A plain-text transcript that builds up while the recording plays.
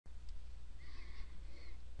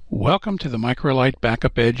Welcome to the Microlite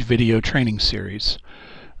BackupEDGE video training series.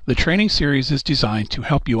 The training series is designed to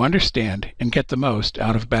help you understand and get the most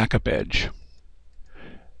out of BackupEDGE.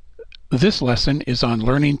 This lesson is on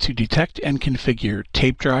learning to detect and configure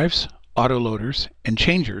tape drives, autoloaders, and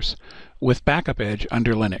changers with BackupEDGE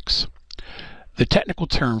under Linux. The technical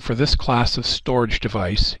term for this class of storage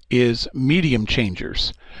device is medium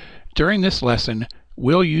changers. During this lesson,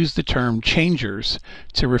 we'll use the term changers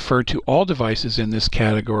to refer to all devices in this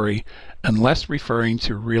category unless referring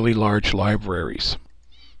to really large libraries.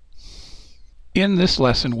 In this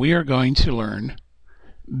lesson, we are going to learn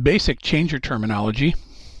basic changer terminology,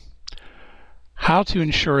 how to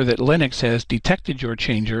ensure that Linux has detected your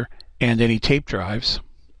changer and any tape drives,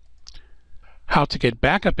 how to get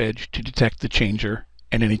BackupEDGE to detect the changer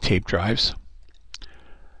and any tape drives,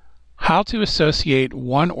 how to associate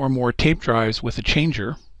one or more tape drives with a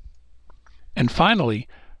changer, and finally,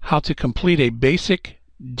 how to complete a basic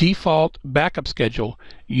default backup schedule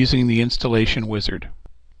using the installation wizard.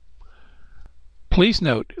 Please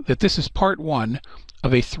note that this is part one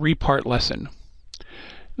of a three-part lesson.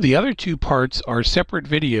 The other two parts are separate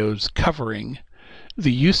videos covering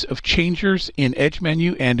the use of changers in Edge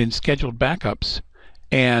menu and in scheduled backups,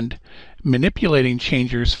 and manipulating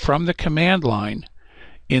changers from the command line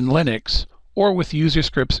in Linux or with user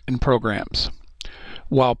scripts and programs.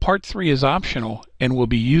 While Part 3 is optional and will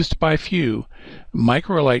be used by few,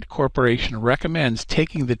 Microlite Corporation recommends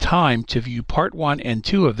taking the time to view Part 1 and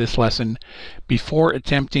 2 of this lesson before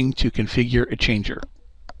attempting to configure a changer.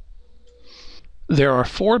 There are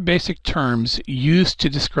four basic terms used to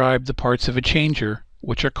describe the parts of a changer,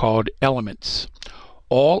 which are called elements.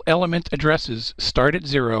 All element addresses start at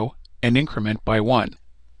 0 and increment by 1.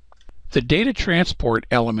 The data transport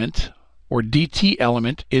element, or DT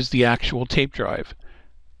element, is the actual tape drive.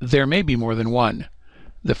 There may be more than one.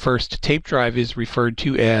 The first tape drive is referred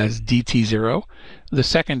to as DT0, the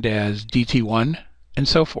second as DT1, and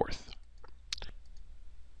so forth.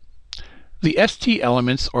 The ST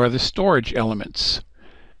elements are the storage elements.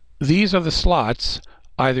 These are the slots,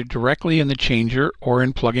 either directly in the changer or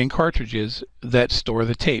in plug-in cartridges, that store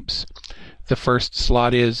the tapes. The first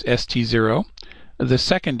slot is ST0, the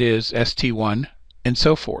second is ST1, and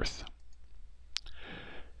so forth.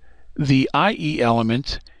 The IE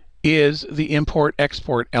element is the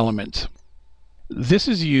import-export element. This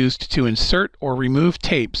is used to insert or remove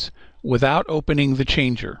tapes without opening the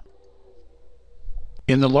changer.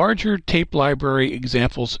 In the larger tape library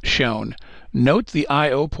examples shown, note the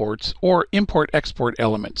I/O ports or import-export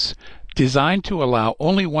elements, designed to allow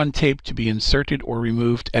only one tape to be inserted or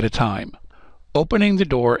removed at a time. Opening the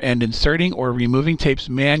door and inserting or removing tapes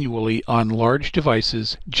manually on large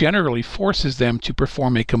devices generally forces them to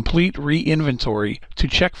perform a complete re-inventory to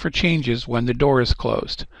check for changes when the door is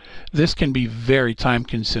closed. This can be very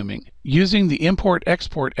time-consuming. Using the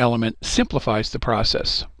import-export element simplifies the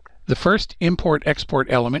process. The first import-export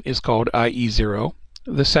element is called IE0,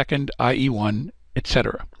 the second IE1,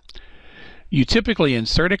 etc. You typically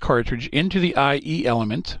insert a cartridge into the IE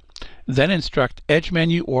element, then instruct Edge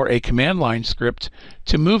menu or a command line script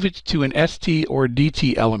to move it to an ST or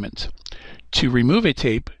DT element. To remove a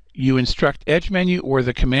tape, you instruct Edge menu or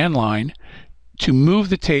the command line to move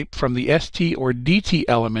the tape from the ST or DT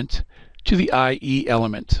element to the IE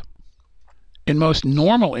element. In most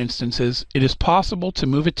normal instances, it is possible to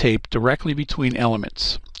move a tape directly between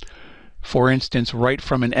elements. For instance, right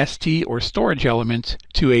from an ST or storage element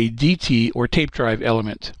to a DT or tape drive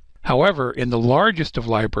element. However, in the largest of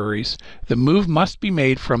libraries, the move must be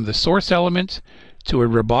made from the source element to a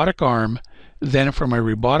robotic arm, then from a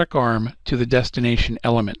robotic arm to the destination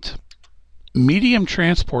element. Medium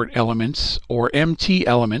transport elements, or MT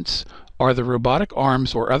elements, are the robotic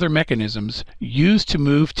arms or other mechanisms used to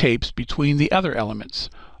move tapes between the other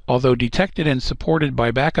elements. Although detected and supported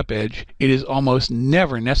by BackupEDGE, it is almost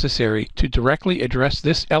never necessary to directly address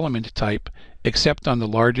this element type except on the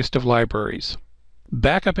largest of libraries.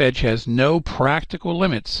 BackupEDGE has no practical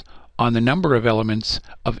limits on the number of elements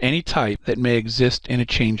of any type that may exist in a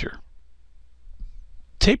changer.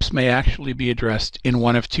 Tapes may actually be addressed in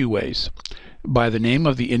one of two ways: by the name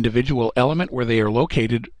of the individual element where they are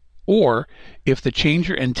located, or, if the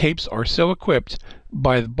changer and tapes are so equipped,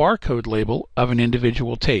 by the barcode label of an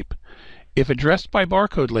individual tape. If addressed by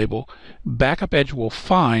barcode label, BackupEDGE will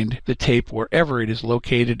find the tape wherever it is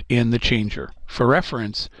located in the changer. For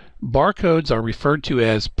reference, barcodes are referred to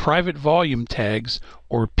as private volume tags,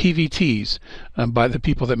 or PVTs, by the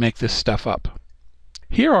people that make this stuff up.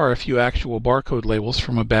 Here are a few actual barcode labels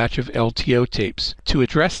from a batch of LTO tapes. To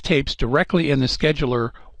address tapes directly in the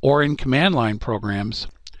scheduler or in command line programs,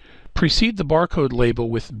 precede the barcode label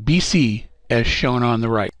with BC as shown on the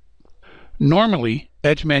right. Normally,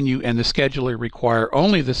 Edge menu and the scheduler require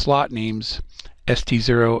only the slot names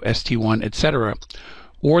ST0, ST1, etc.,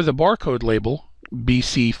 or the barcode label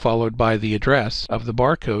BC followed by the address of the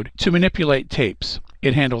barcode to manipulate tapes.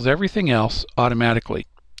 It handles everything else automatically.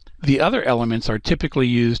 The other elements are typically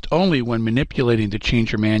used only when manipulating the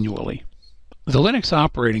changer manually. The Linux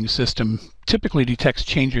operating system typically detects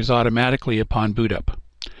changers automatically upon boot up.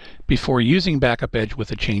 Before using BackupEDGE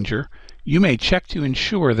with a changer, you may check to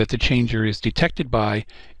ensure that the changer is detected by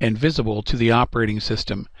and visible to the operating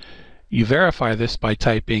system. You verify this by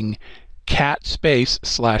typing cat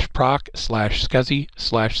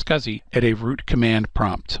 /proc/scuzzy/scuzzy at a root command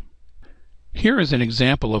prompt. Here is an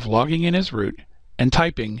example of logging in as root and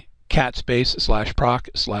typing cat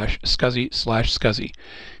 /proc/scuzzy/scuzzy.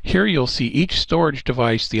 Here you'll see each storage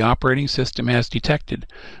device the operating system has detected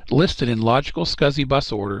listed in logical SCSI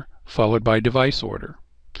bus order followed by device order.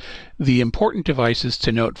 The important devices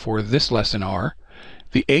to note for this lesson are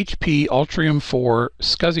the HP Ultrium 4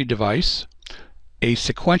 SCSI device, a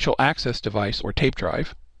sequential access device or tape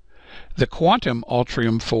drive, the Quantum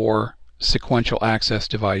Ultrium 4 sequential access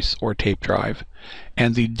device or tape drive,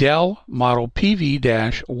 and the Dell Model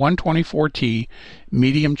PV-124T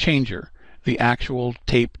medium changer, the actual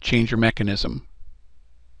tape changer mechanism.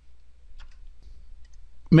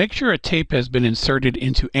 Make sure a tape has been inserted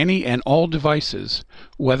into any and all devices,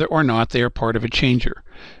 whether or not they are part of a changer.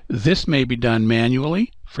 This may be done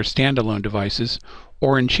manually for standalone devices,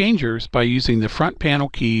 or in changers by using the front panel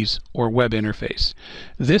keys or web interface.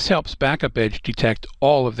 This helps BackupEDGE detect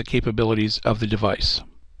all of the capabilities of the device.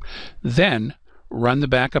 Then, run the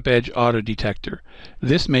BackupEDGE auto detector.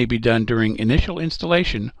 This may be done during initial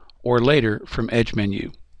installation or later from Edge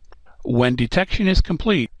menu. When detection is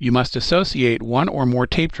complete, you must associate one or more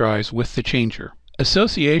tape drives with the changer.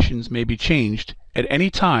 Associations may be changed at any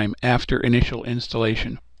time after initial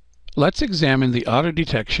installation. Let's examine the auto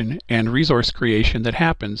detection and resource creation that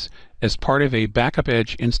happens as part of a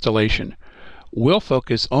BackupEDGE installation. We'll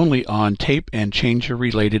focus only on tape and changer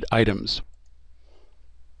related items.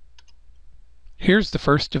 Here's the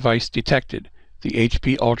first device detected, the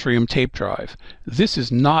HP Ultrium tape drive. This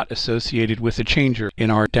is not associated with a changer in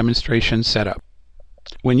our demonstration setup.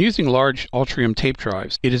 When using large Ultrium tape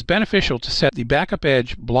drives, it is beneficial to set the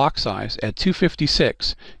BackupEDGE block size at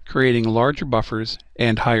 256, creating larger buffers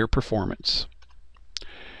and higher performance.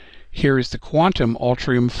 Here is the Quantum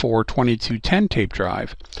Ultrium 4 2210 tape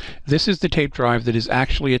drive. This is the tape drive that is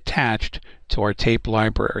actually attached to our tape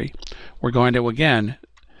library. We're going to again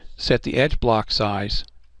set the edge block size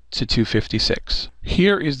to 256.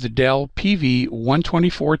 Here is the Dell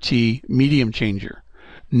PV-124T medium changer.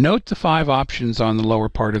 Note the 5 options on the lower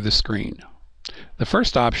part of the screen. The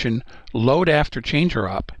first option, Load After Changer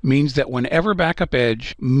Op, means that whenever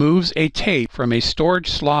BackupEDGE moves a tape from a storage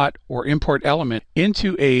slot or import element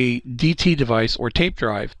into a DT device or tape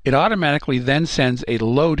drive, it automatically then sends a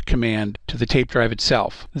load command to the tape drive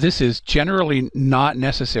itself. This is generally not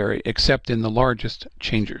necessary except in the largest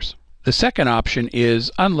changers. The second option is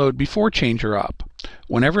Unload Before Changer Op.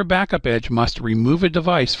 Whenever BackupEDGE must remove a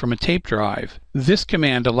device from a tape drive, this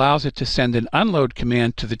command allows it to send an unload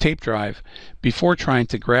command to the tape drive before trying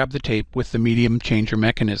to grab the tape with the medium changer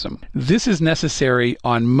mechanism. This is necessary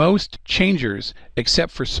on most changers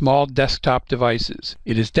except for small desktop devices.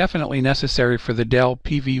 It is definitely necessary for the Dell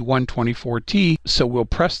PV-124T, so we'll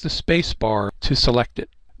press the space bar to select it.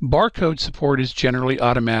 Barcode support is generally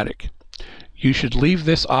automatic. You should leave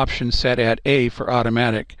this option set at A for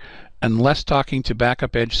automatic, unless talking to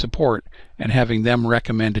BackupEDGE support and having them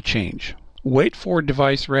recommend a change. Wait for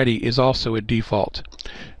device ready is also a default.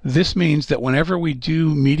 This means that whenever we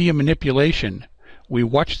do media manipulation, we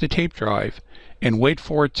watch the tape drive and wait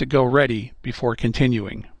for it to go ready before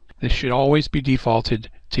continuing. This should always be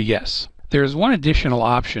defaulted to yes. There is one additional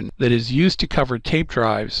option that is used to cover tape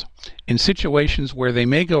drives in situations where they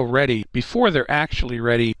may go ready before they're actually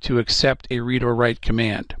ready to accept a read or write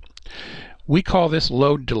command. We call this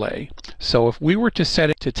load delay. So if we were to set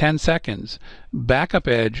it to 10 seconds,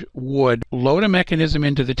 BackupEDGE would load a mechanism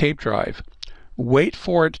into the tape drive, wait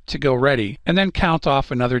for it to go ready, and then count off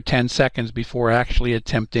another 10 seconds before actually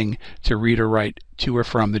attempting to read or write to or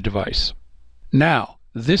from the device. Now,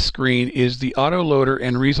 this screen is the autoloader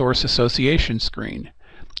and resource association screen.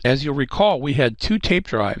 As you'll recall, we had 2 tape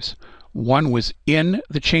drives. One was in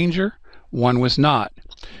the changer, one was not.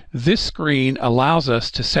 This screen allows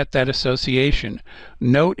us to set that association.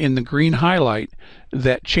 Note in the green highlight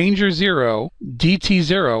that changer 0,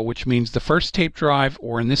 DT0, which means the first tape drive,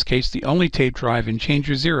 or in this case the only tape drive in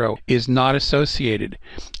changer 0, is not associated.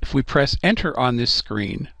 If we press enter on this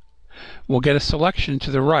screen, we'll get a selection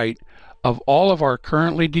to the right of all of our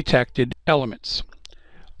currently detected elements.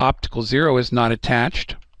 Optical 0 is not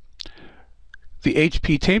attached. The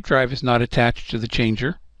HP tape drive is not attached to the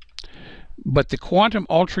changer, but the Quantum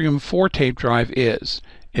Ultrium 4 tape drive is.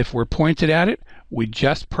 If we're pointed at it, we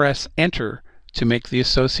just press Enter to make the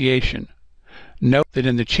association. Note that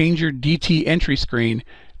in the changer DT entry screen,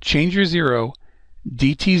 changer 0,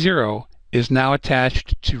 DT 0 is now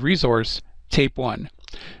attached to resource tape 1.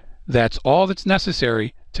 That's all that's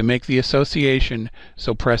necessary to make the association,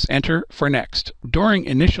 so press Enter for Next. During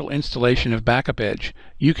initial installation of BackupEDGE,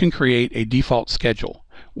 you can create a default schedule.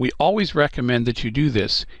 We always recommend that you do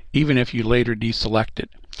this, even if you later deselect it.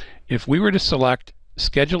 If we were to select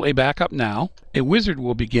Schedule a Backup Now, a wizard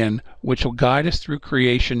will begin which will guide us through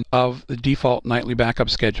creation of the default nightly backup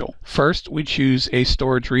schedule. First, we choose a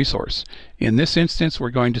storage resource. In this instance,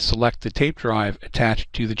 we're going to select the tape drive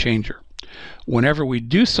attached to the changer. Whenever we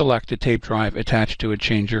do select a tape drive attached to a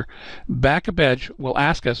changer, BackupEDGE will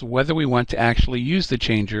ask us whether we want to actually use the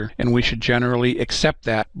changer, and we should generally accept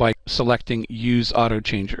that by selecting Use Auto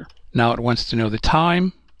Changer. Now it wants to know the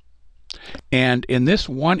time, and in this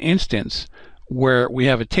one instance, where we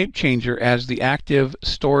have a tape changer as the active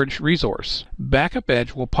storage resource,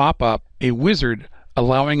 BackupEDGE will pop up a wizard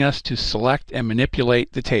allowing us to select and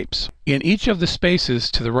manipulate the tapes. In each of the spaces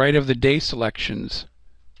to the right of the day selections,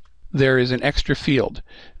 there is an extra field.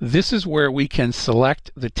 This is where we can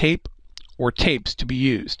select the tape or tapes to be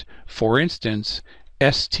used. For instance,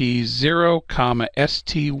 ST0,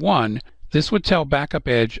 ST1. This would tell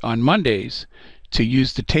BackupEDGE on Mondays to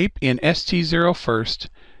use the tape in ST0 first,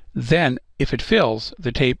 then, if it fills,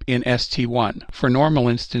 the tape in ST1. For normal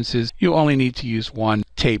instances, you only need to use one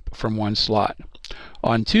tape from one slot.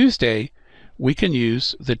 On Tuesday, we can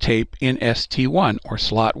use the tape in ST1 or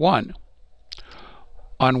slot 1.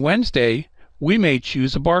 On Wednesday, we may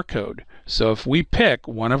choose a barcode. So if we pick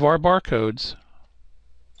one of our barcodes,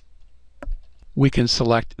 we can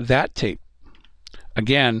select that tape.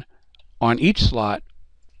 Again, on each slot,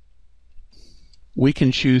 we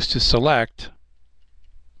can choose to select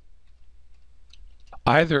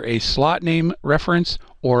either a slot name reference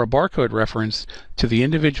or a barcode reference to the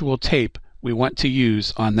individual tape we want to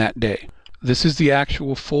use on that day. This is the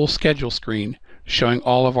actual full schedule screen showing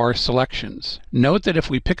all of our selections. Note that if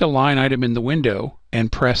we pick a line item in the window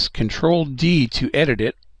and press Ctrl-D to edit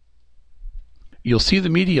it, you'll see the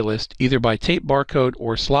media list either by tape barcode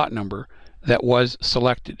or slot number that was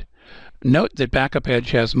selected. Note that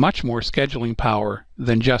BackupEDGE has much more scheduling power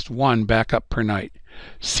than just one backup per night.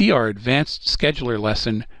 See our advanced scheduler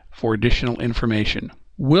lesson for additional information.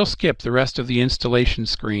 We'll skip the rest of the installation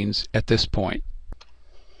screens at this point.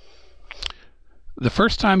 The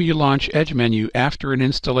first time you launch Edge menu after an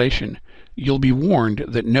installation, you'll be warned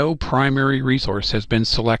that no primary resource has been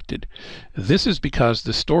selected. This is because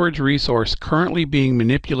the storage resource currently being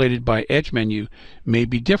manipulated by Edge menu may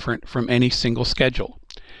be different from any single schedule.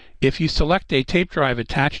 If you select a tape drive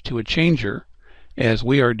attached to a changer, as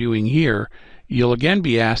we are doing here, you'll again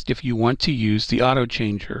be asked if you want to use the auto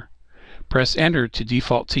changer. Press Enter to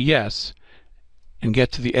default to Yes and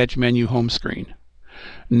get to the Edge menu home screen.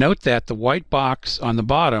 Note that the white box on the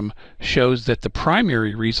bottom shows that the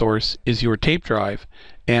primary resource is your tape drive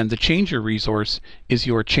and the changer resource is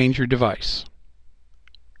your changer device.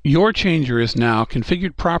 Your changer is now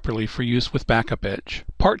configured properly for use with BackupEDGE.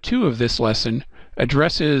 Part 2 of this lesson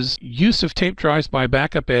addresses use of tape drives by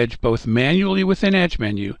BackupEDGE both manually within Edge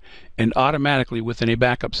menu and automatically within a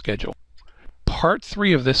backup schedule. Part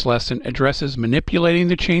 3 of this lesson addresses manipulating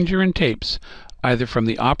the changer and tapes either from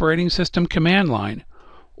the operating system command line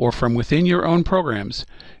or from within your own programs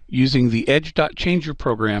using the Edge.Changer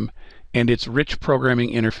program and its rich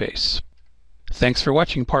programming interface. Thanks for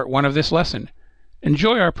watching part 1 of this lesson.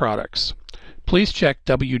 Enjoy our products. Please check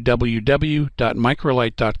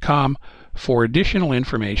www.microlite.com for additional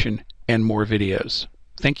information and more videos.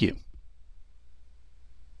 Thank you.